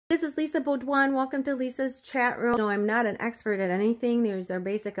This is Lisa Baudouin. Welcome to Lisa's chat room. No, I'm not an expert at anything. These are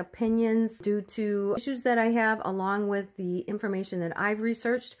basic opinions due to issues that I have along with the information that I've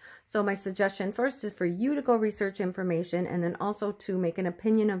researched. So my suggestion first is for you to go research information and then also to make an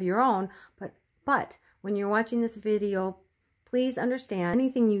opinion of your own. But when you're watching this video, please understand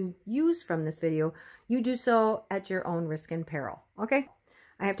anything you use from this video, you do so at your own risk and peril. Okay?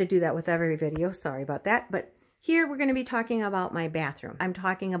 I have to do that with every video. Sorry about that. But here we're going to be talking about my bathroom. I'm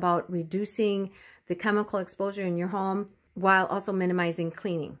talking about reducing the chemical exposure in your home while also minimizing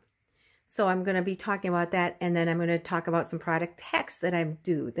cleaning. So I'm going to be talking about that, and then I'm going to talk about some product hacks that I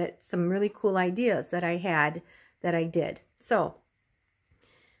do, some really cool ideas that I had that I did. So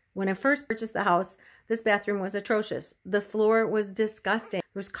when I first purchased the house, this bathroom was atrocious. The floor was disgusting.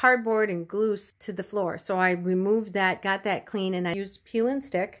 There was cardboard and GLOOS to the floor. So I removed that, got that clean, and I used peel and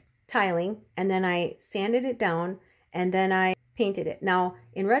stick tiling, and then I sanded it down, and then I painted it. Now,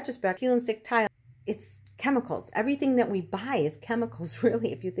 in retrospect, peel and stick tile, it's chemicals. Everything that we buy is chemicals,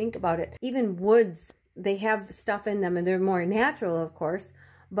 really, if you think about it. Even woods, they have stuff in them, and they're more natural, of course,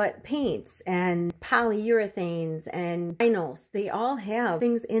 but paints and polyurethanes and vinyls, they all have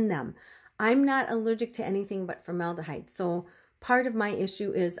things in them. I'm not allergic to anything but formaldehyde, so part of my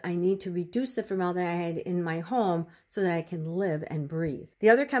issue is I need to reduce the formaldehyde in my home so that I can live and breathe.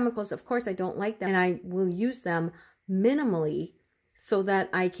 The other chemicals, of course, I don't like them, and I will use them minimally so that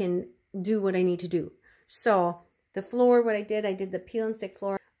I can do what I need to do. So the floor, what I did the peel and stick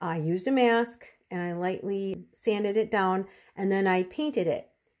floor. I used a mask and I lightly sanded it down, and then I painted it.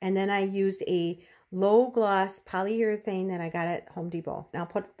 And then I used a low gloss polyurethane that I got at Home Depot. And I'll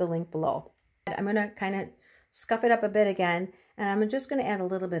put the link below. I'm going to kind of scuff it up a bit again, and I'm just going to add a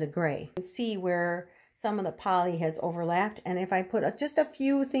little bit of gray and see where some of the poly has overlapped. And if I put just a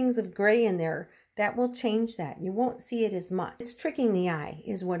few things of gray in there, that will change that. You won't see it as much. It's tricking the eye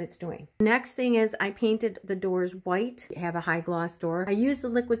is what it's doing. Next thing is I painted the doors white. I have a high gloss door. I use the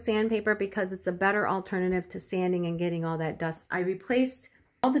liquid sandpaper because it's a better alternative to sanding and getting all that dust. I replaced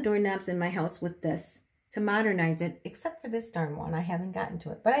all the doorknobs in my house with this to modernize it, except for this darn one. I haven't gotten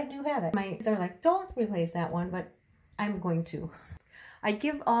to it, but I do have it. My kids are like, don't replace that one, but I'm going to. I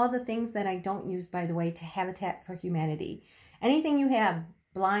give all the things that I don't use, by the way, to Habitat for Humanity. Anything you have,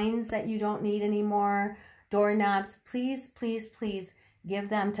 blinds that you don't need anymore, doorknobs, please, please, please give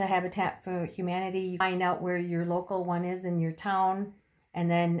them to Habitat for Humanity. You find out where your local one is in your town,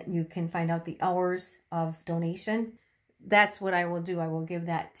 and then you can find out the hours of donation. That's what I will do. I will give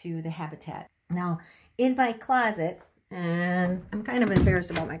that to the Habitat. Now, in my closet, and I'm kind of embarrassed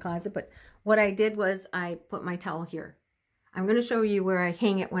about my closet, but what I did was I put my towel here. I'm going to show you where I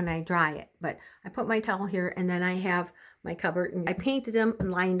hang it when I dry it, but I put my towel here, and then I have my cupboard, and I painted them and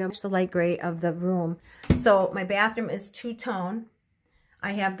lined them to the light gray of the room. So my bathroom is two-tone.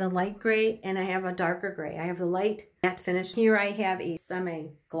 I have the light gray and I have a darker gray. I have the light matte finish. Here I have a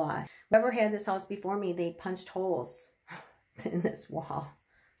semi-gloss. Whoever had this house before me, they punched holes in this wall.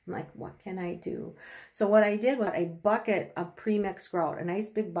 I'm like, what can I do? So what I did was a bucket of pre-mixed grout, a nice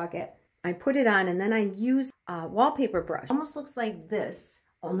big bucket. I put it on, and then I used a wallpaper brush. Almost looks like this,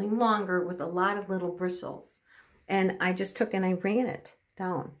 only longer with a lot of little bristles. And I just took and I ran it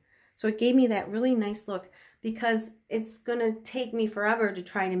down. So it gave me that really nice look, because it's going to take me forever to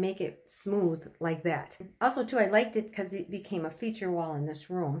try to make it smooth like that. Also, too, I liked it because it became a feature wall in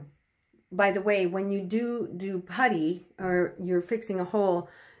this room. By the way, when you do putty or you're fixing a hole,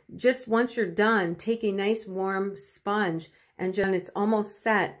 just once you're done, take a nice warm sponge and when it's almost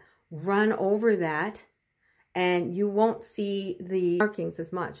set, run over that, and you won't see the markings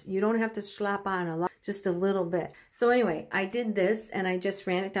as much. You don't have to slap on a lot, just a little bit. So anyway, I did this and I just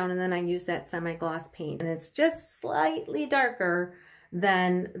ran it down, and then I used that semi-gloss paint, and it's just slightly darker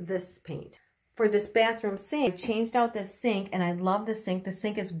than this paint. For this bathroom sink, I changed out this sink, and I love the sink. The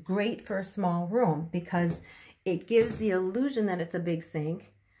sink is great for a small room because it gives the illusion that it's a big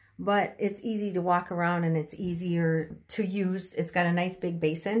sink, but it's easy to walk around and it's easier to use. It's got a nice big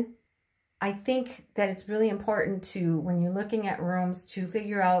basin. I think that it's really important to, when you're looking at rooms, to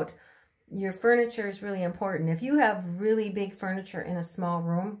figure out your furniture is really important. If you have really big furniture in a small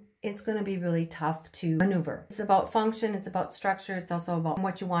room, it's going to be really tough to maneuver. It's about function, it's about structure, it's also about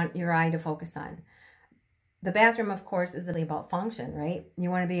what you want your eye to focus on. The bathroom, of course, is really about function, right? You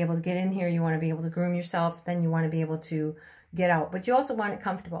want to be able to get in here, you want to be able to groom yourself, then you want to be able to get out, but you also want it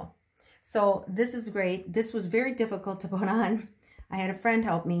comfortable. So this is great. This was very difficult to put on. I had a friend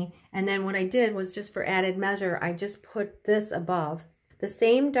help me, and then what I did was, just for added measure, I just put this above. The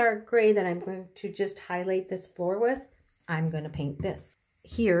same dark gray that I'm going to just highlight this floor with, I'm going to paint this.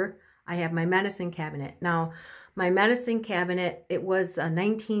 Here, I have my medicine cabinet. Now, my medicine cabinet. It was a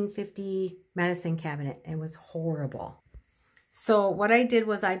 1950 medicine cabinet. It was horrible. So what I did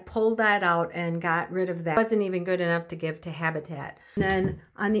was I pulled that out and got rid of that. It wasn't even good enough to give to Habitat. And then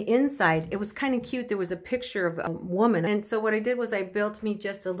on the inside, it was kind of cute. There was a picture of a woman. And so what I did was I built me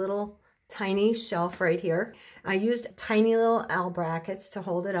just a little tiny shelf right here. I used tiny little L brackets to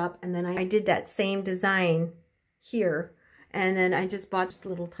hold it up. And then I did that same design here. And then I just bought just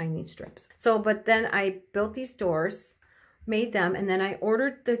little tiny strips. So, but then I built these doors, made them, and then I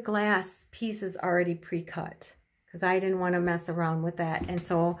ordered the glass pieces already pre-cut, because I didn't want to mess around with that. And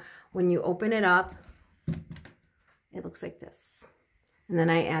so when you open it up, it looks like this. And then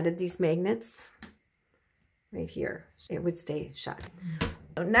I added these magnets right here. It would stay shut.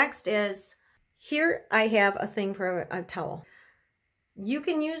 So next is, here I have a thing for a towel. You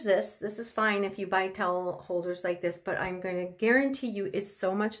can use this. This is fine if you buy towel holders like this, but I'm going to guarantee you it's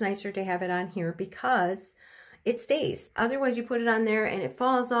so much nicer to have it on here because it stays. Otherwise, you put it on there and it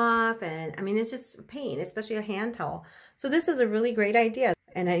falls off, and I mean, it's just a pain, especially a hand towel. So this is a really great idea.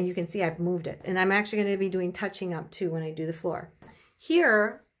 And you can see I've moved it. And I'm actually going to be doing touching up too when I do the floor.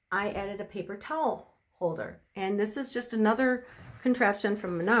 Here, I added a paper towel holder. And this is just another contraption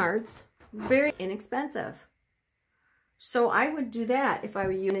from Menards. Very inexpensive. So I would do that if I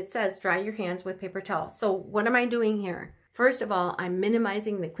were you. And it says dry your hands with paper towel. So what am I doing here? First of all, I'm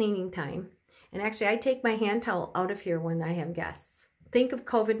minimizing the cleaning time. And actually, I take my hand towel out of here when I have guests. Think of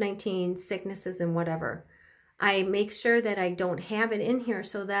COVID-19, sicknesses, and whatever. I make sure that I don't have it in here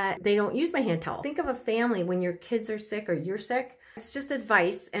so that they don't use my hand towel. Think of a family when your kids are sick or you're sick. It's just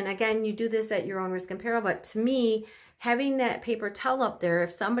advice. And again, you do this at your own risk and peril. But to me, having that paper towel up there,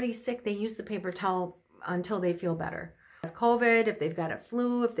 if somebody's sick, they use the paper towel until they feel better. If COVID, if they've got a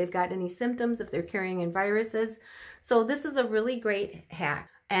flu, if they've got any symptoms, if they're carrying in viruses. So this is a really great hack.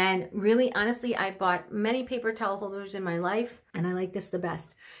 And really, honestly, I bought many paper towel holders in my life, and I like this the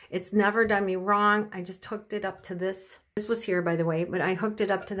best. It's never done me wrong. I just hooked it up to this. This was here, by the way, but I hooked it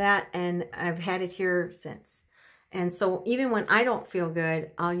up to that, and I've had it here since. And so even when I don't feel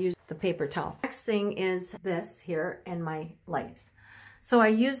good, I'll use the paper towel. Next thing is this here and my lights. So I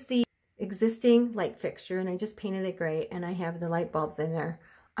use the existing light fixture, and I just painted it gray, and I have the light bulbs in there.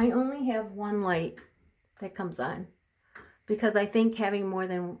 I only have one light that comes on, because I think having more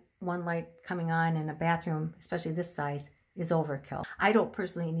than one light coming on in a bathroom, especially this size, is overkill. I don't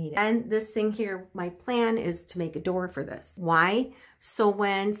personally need it. And this thing here, my plan is to make a door for this. Why? So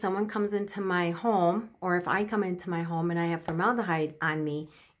when someone comes into my home, or if I come into my home and I have formaldehyde on me,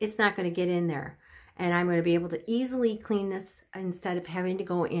 it's not going to get in there. And I'm going to be able to easily clean this instead of having to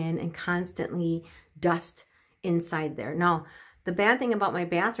go in and constantly dust inside there. Now, the bad thing about my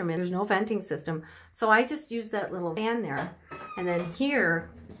bathroom is there's no venting system. So I just use that little fan there. And then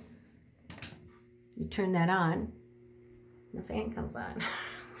here, you turn that on, the fan comes on.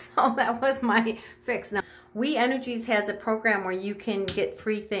 So that was my fix. Now, We Energies has a program where you can get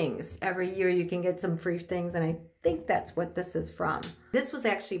free things. Every year you can get some free things, and I think that's what this is from. This was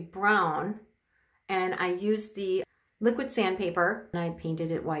actually brown, and I used the liquid sandpaper, and I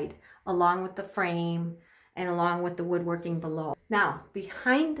painted it white, along with the frame and along with the woodworking below. Now,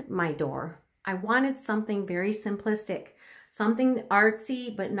 behind my door, I wanted something very simplistic, something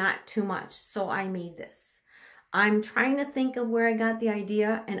artsy, but not too much. So I made this. I'm trying to think of where I got the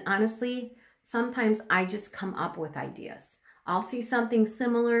idea, and honestly, sometimes I just come up with ideas. I'll see something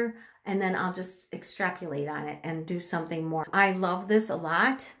similar, and then I'll just extrapolate on it and do something more. I love this a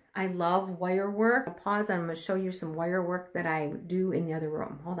lot. I love wire work. I'll pause and I'm going to show you some wire work that I do in the other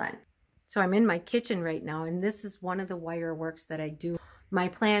room. Hold on. So I'm in my kitchen right now, and this is one of the wire works that I do. My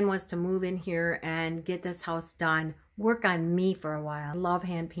plan was to move in here and get this house done, work on me for a while. I love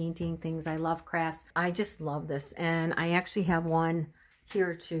hand painting things. I love crafts. I just love this. And I actually have one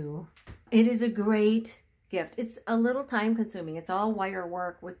here too. It is a great gift. It's a little time consuming. It's all wire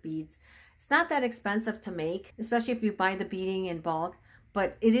work with beads. It's not that expensive to make, especially if you buy the beading in bulk,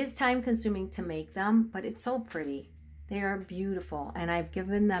 but it is time consuming to make them, but it's so pretty. They are beautiful, and I've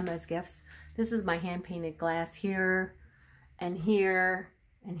given them as gifts. This is my hand painted glass here and here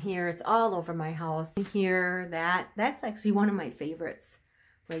and here. It's all over my house. Here, that's actually one of my favorites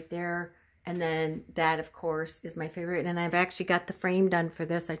right there. And then that, of course, is my favorite. And I've actually got the frame done for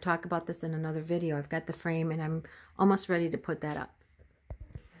this. I talk about this in another video. I've got the frame, and I'm almost ready to put that up.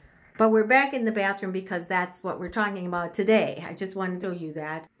 But we're back in the bathroom because that's what we're talking about today. I just wanted to show you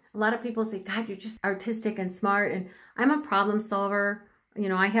that. A lot of people say, God, you're just artistic and smart. And I'm a problem solver. You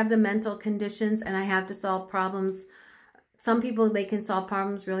know, I have the mental conditions, and I have to solve problems. Some people, they can solve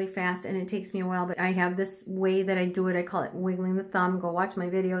problems really fast, and it takes me a while. But I have this way that I do it. I call it wiggling the thumb. Go watch my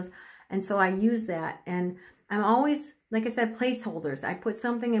videos. And so I use that. And I'm always, like I said, placeholders. I put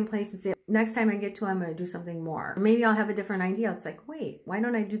something in place and say, next time I get to it, I'm going to do something more. Or maybe I'll have a different idea. It's like, wait, why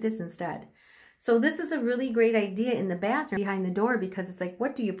don't I do this instead? So this is a really great idea in the bathroom behind the door, because it's like,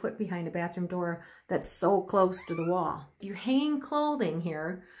 what do you put behind a bathroom door that's so close to the wall? If you hang clothing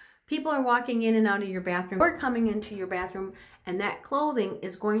here, people are walking in and out of your bathroom or coming into your bathroom, and that clothing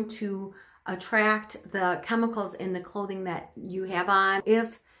is going to attract the chemicals in the clothing that you have on.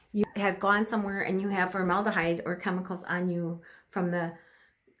 If you have gone somewhere and you have formaldehyde or chemicals on you from the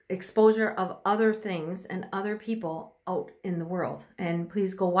exposure of other things and other people out in the world. And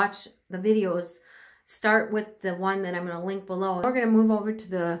please go watch the videos. Start with the one that I'm going to link below. We're going to move over to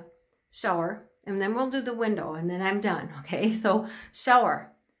the shower, and then we'll do the window, and then I'm done. Okay, so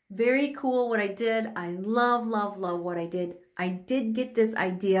shower. Very cool what I did. I love, love, love what I did. I did get this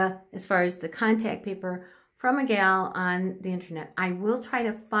idea as far as the contact paper from a gal on the internet. I will try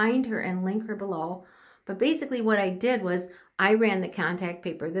to find her and link her below. But basically what I did was I ran the contact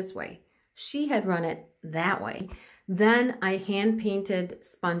paper this way. She had run it that way. Then I hand painted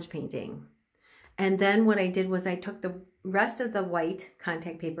sponge painting. And then what I did was I took the rest of the white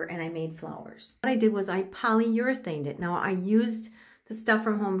contact paper and I made flowers. What I did was I polyurethaned it. Now I used the stuff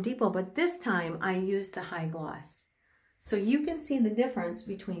from Home Depot, but this time I used the high gloss. So you can see the difference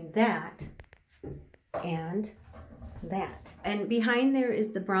between that and that. And behind there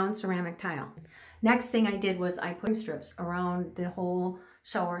is the brown ceramic tile. Next thing I did was I put strips around the whole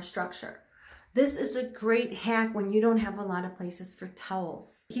shower structure. This is a great hack when you don't have a lot of places for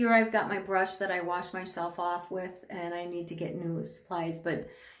towels. Here I've got my brush that I wash myself off with, and I need to get new supplies, but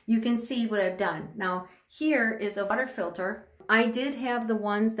you can see what I've done. Now here is a water filter. I did have the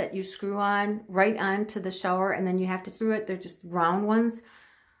ones that you screw on right onto the shower, and then you have to screw it. They're just round ones.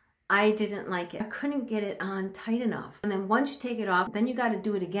 I didn't like it. I couldn't get it on tight enough. And then once you take it off, then you got to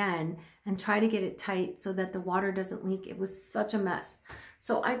do it again and try to get it tight so that the water doesn't leak. It was such a mess.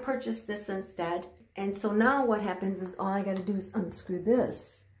 So I purchased this instead. And so now what happens is all I got to do is unscrew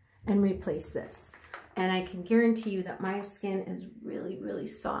this and replace this. And I can guarantee you that my skin is really, really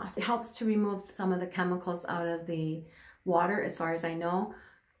soft. It helps to remove some of the chemicals out of the water, as far as I know.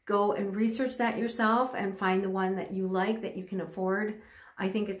 Go and research that yourself and find the one that you like, that you can afford. I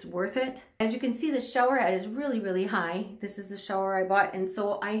think it's worth it. As you can see, the shower head is really, really high. This is the shower I bought, and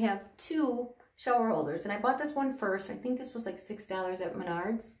so I have 2 shower holders, and I bought this one first. I think this was like $6 at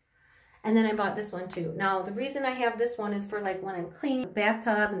Menards, and then I bought this one too. Now, the reason I have this one is for like when I'm cleaning the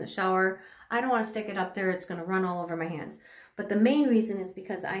bathtub and the shower. I don't want to stick it up there. It's going to run all over my hands. But the main reason is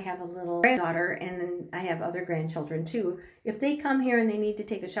because I have a little granddaughter, and then I have other grandchildren too. If they come here and they need to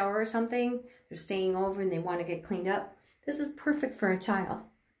take a shower or something, they're staying over and they want to get cleaned up, this is perfect for a child,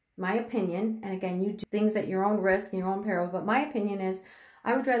 my opinion. And again, you do things at your own risk and your own peril, but my opinion is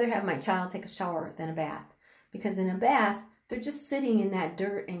I would rather have my child take a shower than a bath, because in a bath, they're just sitting in that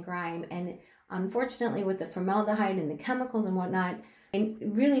dirt and grime. And unfortunately, with the formaldehyde and the chemicals and whatnot, they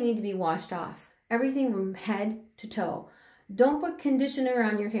really need to be washed off. Everything from head to toe. Don't put conditioner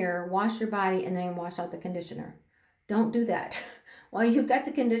on your hair, wash your body, and then wash out the conditioner. Don't do that. While you've got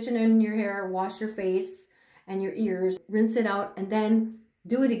the conditioner in your hair, wash your face and your ears, rinse it out, and then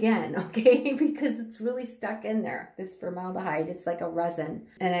do it again, okay? Because it's really stuck in there, this formaldehyde. It's like a resin.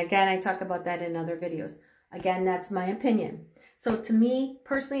 And again, I talk about that in other videos. Again, that's my opinion. So to me,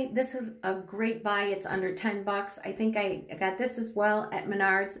 personally, this is a great buy. It's under 10 bucks. I think I got this as well at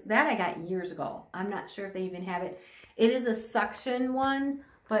Menards. That I got years ago. I'm not sure if they even have it. It is a suction one,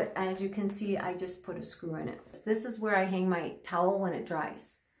 but as you can see, I just put a screw in it. This is where I hang my towel when it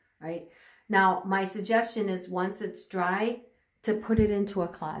dries, right? Now, my suggestion is once it's dry, to put it into a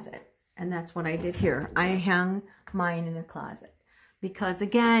closet. And that's what I did here. I hung mine in a closet. Because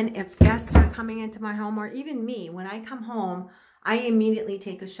again, if guests are coming into my home, or even me, when I come home, I immediately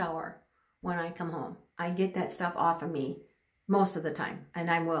take a shower when I come home. I get that stuff off of me most of the time.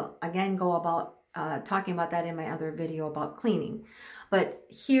 And I will, again, go about talking about that in my other video about cleaning. But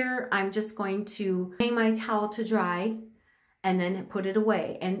here, I'm just going to hang my towel to dry and then put it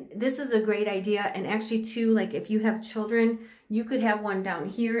away. And this is a great idea. And actually too, like if you have children, you could have one down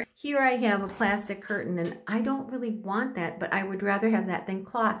here. Here I have a plastic curtain, and I don't really want that, but I would rather have that than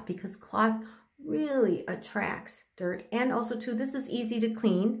cloth, because cloth really attracts dirt. And also too, this is easy to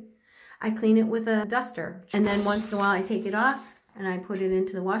clean. I clean it with a duster. And then once in a while I take it off and I put it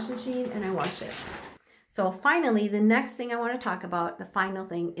into the washing machine and I wash it. So finally, the next thing I want to talk about, the final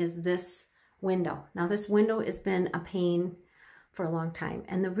thing, is this window. Now this window has been a pain for a long time.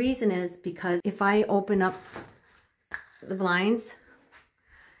 And the reason is because if I open up the blinds,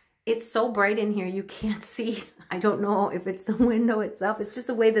 it's so bright in here you can't see. I don't know if it's the window itself. It's just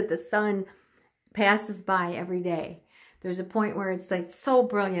the way that the sun passes by every day. There's a point where it's like so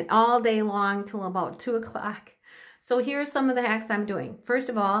brilliant all day long till about 2 o'clock. So here's some of the hacks I'm doing. First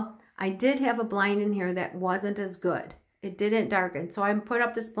of all, I did have a blind in here that wasn't as good. It didn't darken. So I put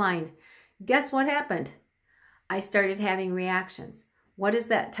up this blind. Guess what happened? I started having reactions. What does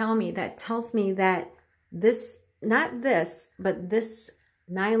that tell me? That tells me that this, not this, but this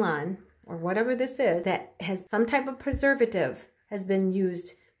nylon or whatever this is that has some type of preservative has been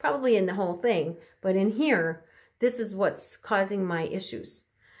used probably in the whole thing. But in here, this is what's causing my issues.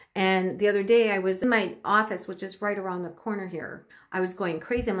 And the other day I was in my office, which is right around the corner here. I was going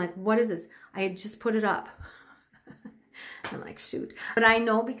crazy. I'm like, what is this? I had just put it up. I'm like, shoot. But I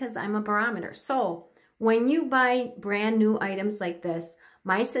know because I'm a barometer. So when you buy brand new items like this,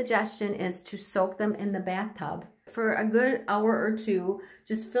 my suggestion is to soak them in the bathtub for a good hour or two.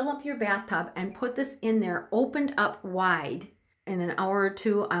 Just fill up your bathtub and put this in there, opened up wide. In an hour or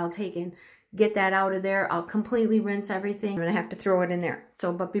two, I'll take and get that out of there. I'll completely rinse everything. I'm gonna have to throw it in there.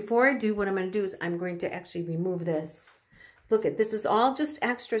 So, but before I do, what I'm gonna do is I'm going to actually remove this. Look at this, is all just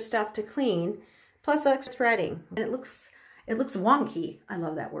extra stuff to clean, plus extra threading. And it looks wonky. I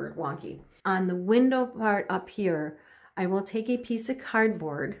love that word, wonky. On the window part up here, I will take a piece of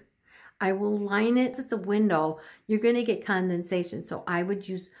cardboard. I will line it. Since it's a window, you're gonna get condensation. So I would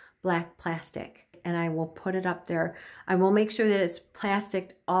use black plastic. And I will put it up there. I will make sure that it's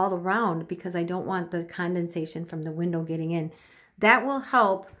plastic all around because I don't want the condensation from the window getting in. That will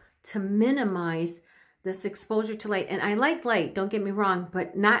help to minimize this exposure to light. And I like light, don't get me wrong,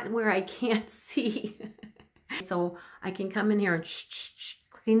 but not where I can't see. So I can come in here and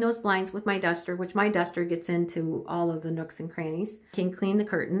clean those blinds with my duster, which my duster gets into all of the nooks and crannies. I can clean the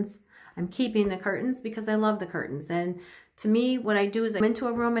curtains. I'm keeping the curtains because I love the curtains. And to me, what I do is I'm into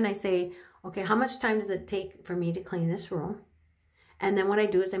a room and I say, okay, how much time does it take for me to clean this room? And then what I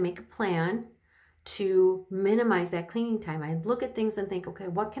do is I make a plan to minimize that cleaning time. I look at things and think, okay,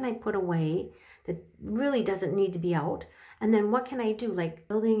 what can I put away that really doesn't need to be out? And then what can I do? Like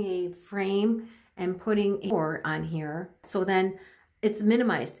building a frame and putting a door on here. So then it's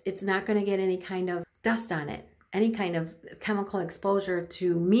minimized. It's not going to get any kind of dust on it, any kind of chemical exposure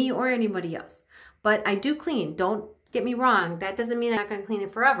to me or anybody else. But I do clean. Don't get me wrong. That doesn't mean I'm not going to clean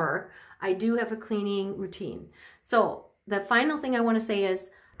it forever. I do have a cleaning routine. So the final thing I want to say is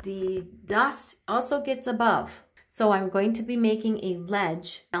the dust also gets above. So I'm going to be making a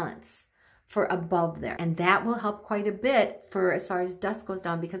ledge balance for above there. And that will help quite a bit for as far as dust goes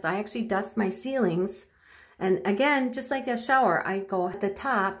down because I actually dust my ceilings. And again, just like a shower, I go at the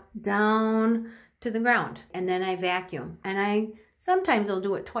top down to the ground and then I vacuum. And sometimes I'll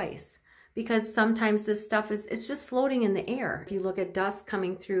do it twice. Because sometimes this stuff it's just floating in the air. If you look at dust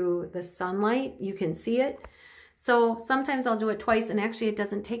coming through the sunlight, you can see it. So sometimes I'll do it twice, and actually it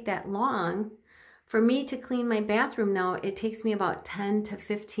doesn't take that long. For me to clean my bathroom now, it takes me about 10 to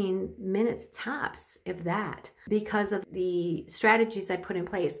 15 minutes tops, if that, because of the strategies I put in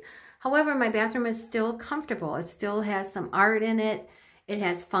place. However, my bathroom is still comfortable. It still has some art in it. It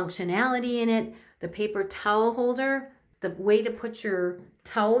has functionality in it. The paper towel holder, the way to put your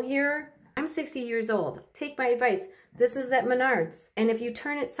towel here, I'm 60 years old. Take my advice. This is at Menards. And if you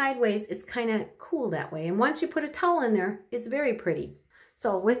turn it sideways, it's kind of cool that way. And once you put a towel in there, it's very pretty.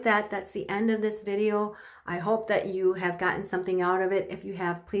 So with that, that's the end of this video. I hope that you have gotten something out of it. If you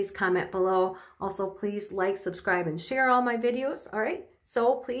have, please comment below. Also, please like, subscribe, and share all my videos. All right.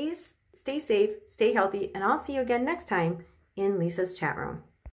 So please stay safe, stay healthy, and I'll see you again next time in Lisa's chat room.